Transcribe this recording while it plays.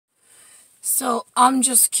So I'm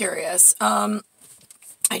just curious. I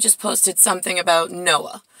just posted something about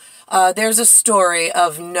Noah. There's a story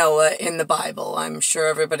of Noah in the Bible. I'm sure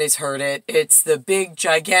everybody's heard it. It's the big,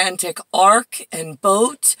 gigantic ark and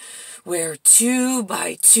boat where 2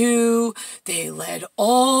 by 2 they led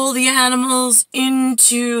all the animals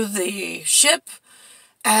into the ship,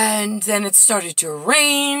 and then it started to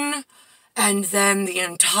rain, and then the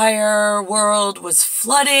entire world was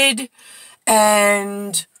flooded,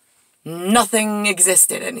 and nothing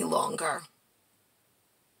existed any longer.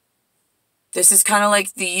 This is kind of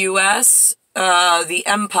like the U.S., the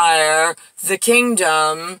empire, the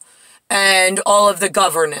kingdom, and all of the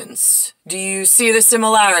governance. Do you see the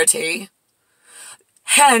similarity?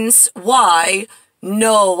 Hence why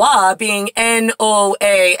Noaa, being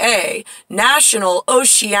N-O-A-A, National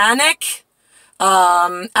Oceanic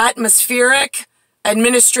Atmospheric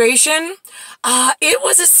Administration, it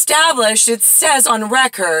was established, it says on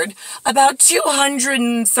record, about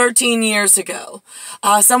 213 years ago,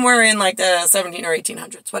 somewhere in like the 17 or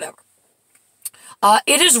 1800s, whatever.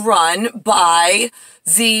 It is run by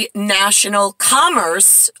the National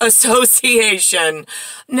Commerce Association.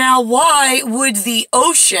 Now, why would the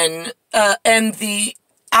ocean and the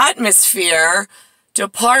atmosphere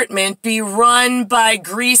department be run by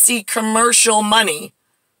greasy commercial money?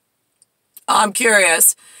 I'm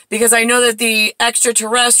curious, because I know that the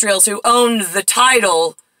extraterrestrials who owned the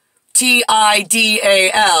title,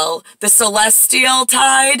 T-I-D-A-L, the celestial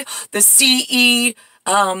tide, the C-E-L-E-S-T-I-A-L-T-I-D-E,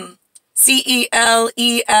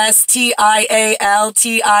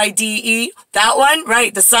 that one,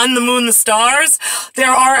 right, the sun, the moon, the stars,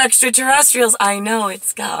 there are extraterrestrials. I know,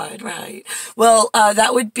 it's God, right. Well,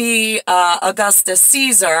 that would be Augustus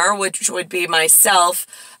Caesar, which would be myself,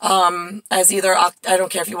 as either, I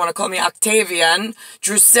don't care if you want to call me Octavian,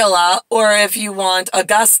 Drusilla, or if you want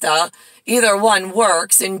Augusta, either one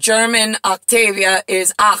works. In German, Octavia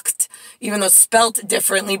is Acht, even though spelt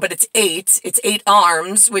differently, but it's 8. It's 8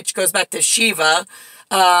 arms, which goes back to Shiva.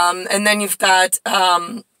 And then you've got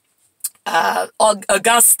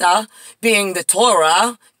Augusta being the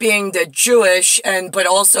Torah, being the Jewish, but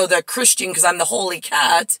also the Christian, because I'm the Holy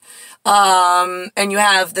Cat. And you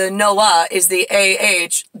have the Noah is the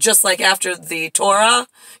A-H, just like after the Torah.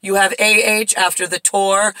 You have A-H after the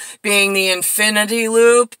Tor being the infinity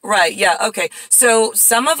loop. Right, yeah, okay. So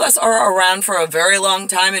some of us are around for a very long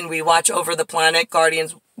time and we watch over the planet,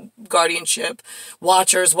 guardianship,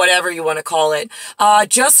 watchers, whatever you want to call it.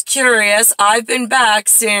 Just curious, I've been back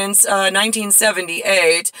since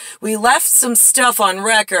 1978. We left some stuff on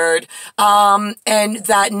record, and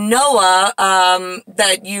that Noah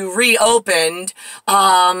that you reopened,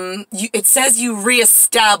 it says you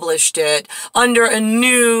reestablished it under a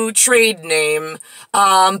new trade name,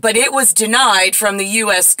 but it was denied from the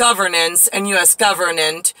U.S. governance and U.S.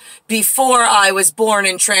 government before I was born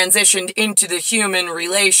and transitioned into the human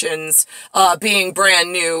relations, being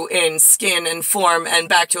brand new in skin and form and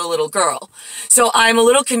back to a little girl. So I'm a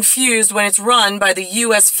little confused when it's run by the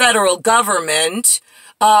U.S. federal government.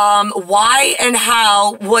 Why and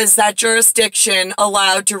how was that jurisdiction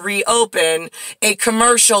allowed to reopen a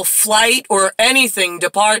commercial flight or anything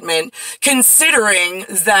department, considering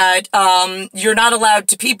that you're not allowed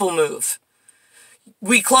to people move?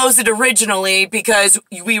 We closed it originally because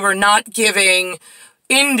we were not giving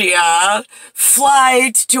India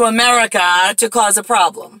flight to America to cause a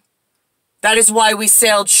problem. That is why we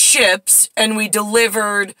sailed ships and we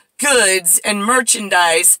delivered goods and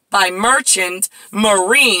merchandise by merchant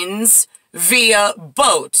marines via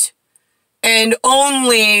boat. And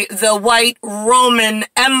only the white Roman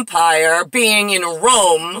Empire, being in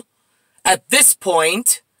Rome at this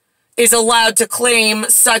point, is allowed to claim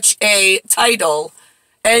such a title.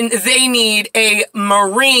 And they need a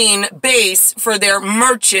marine base for their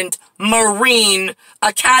merchant marine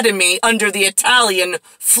academy under the Italian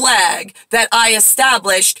flag that I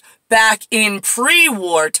established back in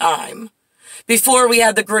pre-war time, before we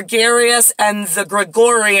had the gregarious and the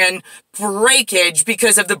Gregorian breakage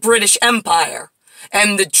because of the British Empire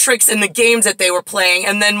and the tricks and the games that they were playing,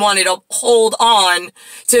 and then wanted to hold on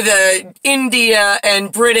to the India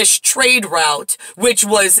and British trade route, which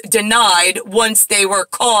was denied once they were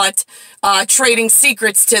caught trading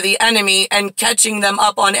secrets to the enemy and catching them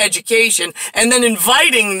up on education, and then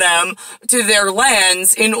inviting them to their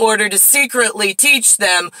lands in order to secretly teach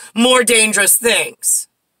them more dangerous things,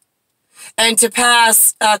 and to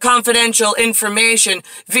pass confidential information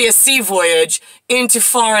via sea voyage into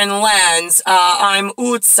foreign lands. I'm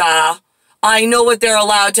Utsa. I know what they're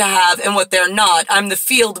allowed to have and what they're not. I'm the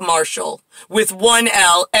field marshal with 1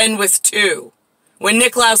 L and with 2. When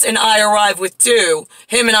Niklaus and I arrive with 2,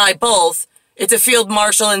 him and I both, It's a field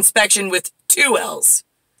marshal inspection with 2 L's.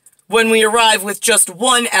 When we arrive with just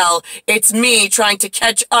 1 L, it's me trying to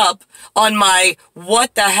catch up on my,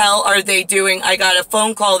 what the hell are they doing? I got a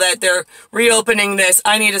phone call that they're reopening this.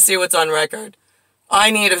 I need to see what's on record. I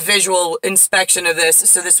need a visual inspection of this,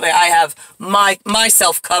 so this way I have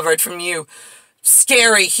myself covered from you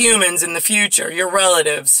scary humans in the future, your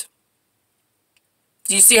relatives.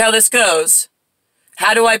 Do you see how this goes?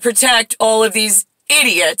 How do I protect all of these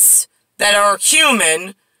idiots that are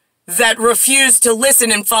human, that refuse to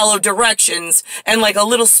listen and follow directions, and like a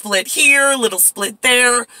little split here, little split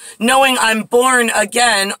there, knowing I'm born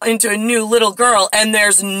again into a new little girl, and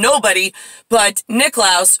there's nobody but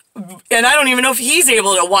Niklaus, and I don't even know if he's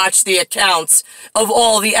able to watch the accounts of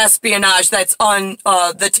all the espionage that's on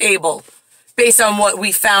the table, based on what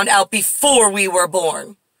we found out before we were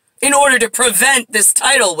born, in order to prevent this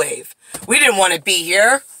tidal wave. We didn't want to be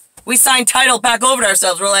here. We signed title back over to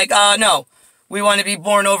ourselves. We're like, no. We want to be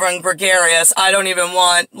born over in Gregarious. I don't even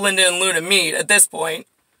want Linda and Lou to meet at this point.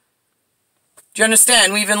 Do you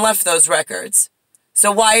understand? We even left those records.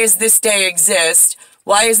 So why does this day exist?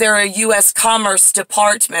 Why is there a U.S. Commerce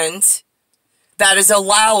Department that is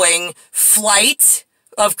allowing flight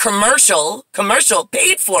of commercial,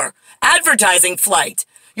 paid for, advertising flight?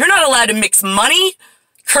 You're not allowed to mix money,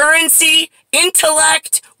 currency,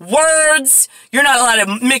 intellect, words. You're not allowed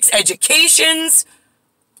to mix educations.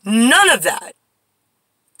 None of that.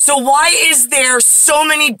 So why is there so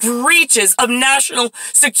many breaches of national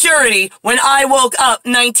security when I woke up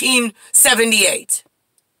 1978?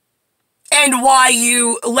 And why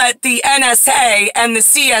you let the NSA and the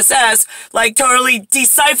CSS like totally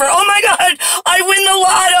decipher, oh my God, I win the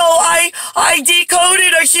lotto, I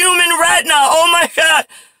decoded a human retina, oh my God.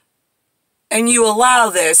 And you allow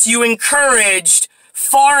this, you encouraged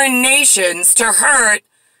foreign nations to hurt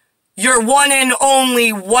your one and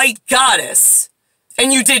only white goddess,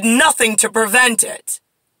 and you did nothing to prevent it.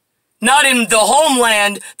 Not in the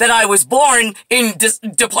homeland that I was born in,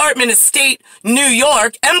 Department of State, New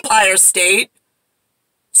York, Empire State,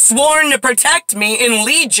 sworn to protect me in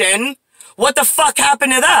Legion. What the fuck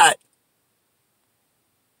happened to that?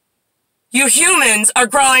 You humans are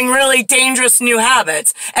growing really dangerous new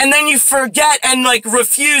habits, and then you forget and like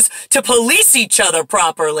refuse to police each other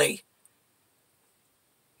properly.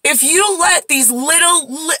 If you let these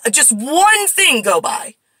just one thing go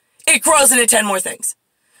by, it grows into 10 more things.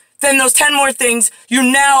 Then those 10 more things you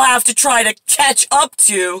now have to try to catch up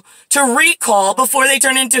to recall before they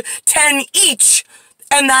turn into 10 each.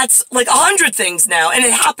 And that's like 100 things now. And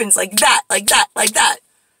it happens like that, like that, like that.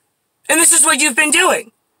 And this is what you've been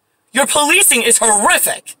doing. Your policing is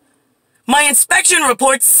horrific. My inspection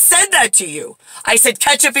report said that to you. I said,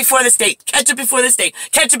 catch it before the state, catch it before the state,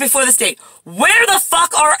 catch it before the state. Where the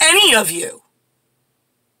fuck are any of you?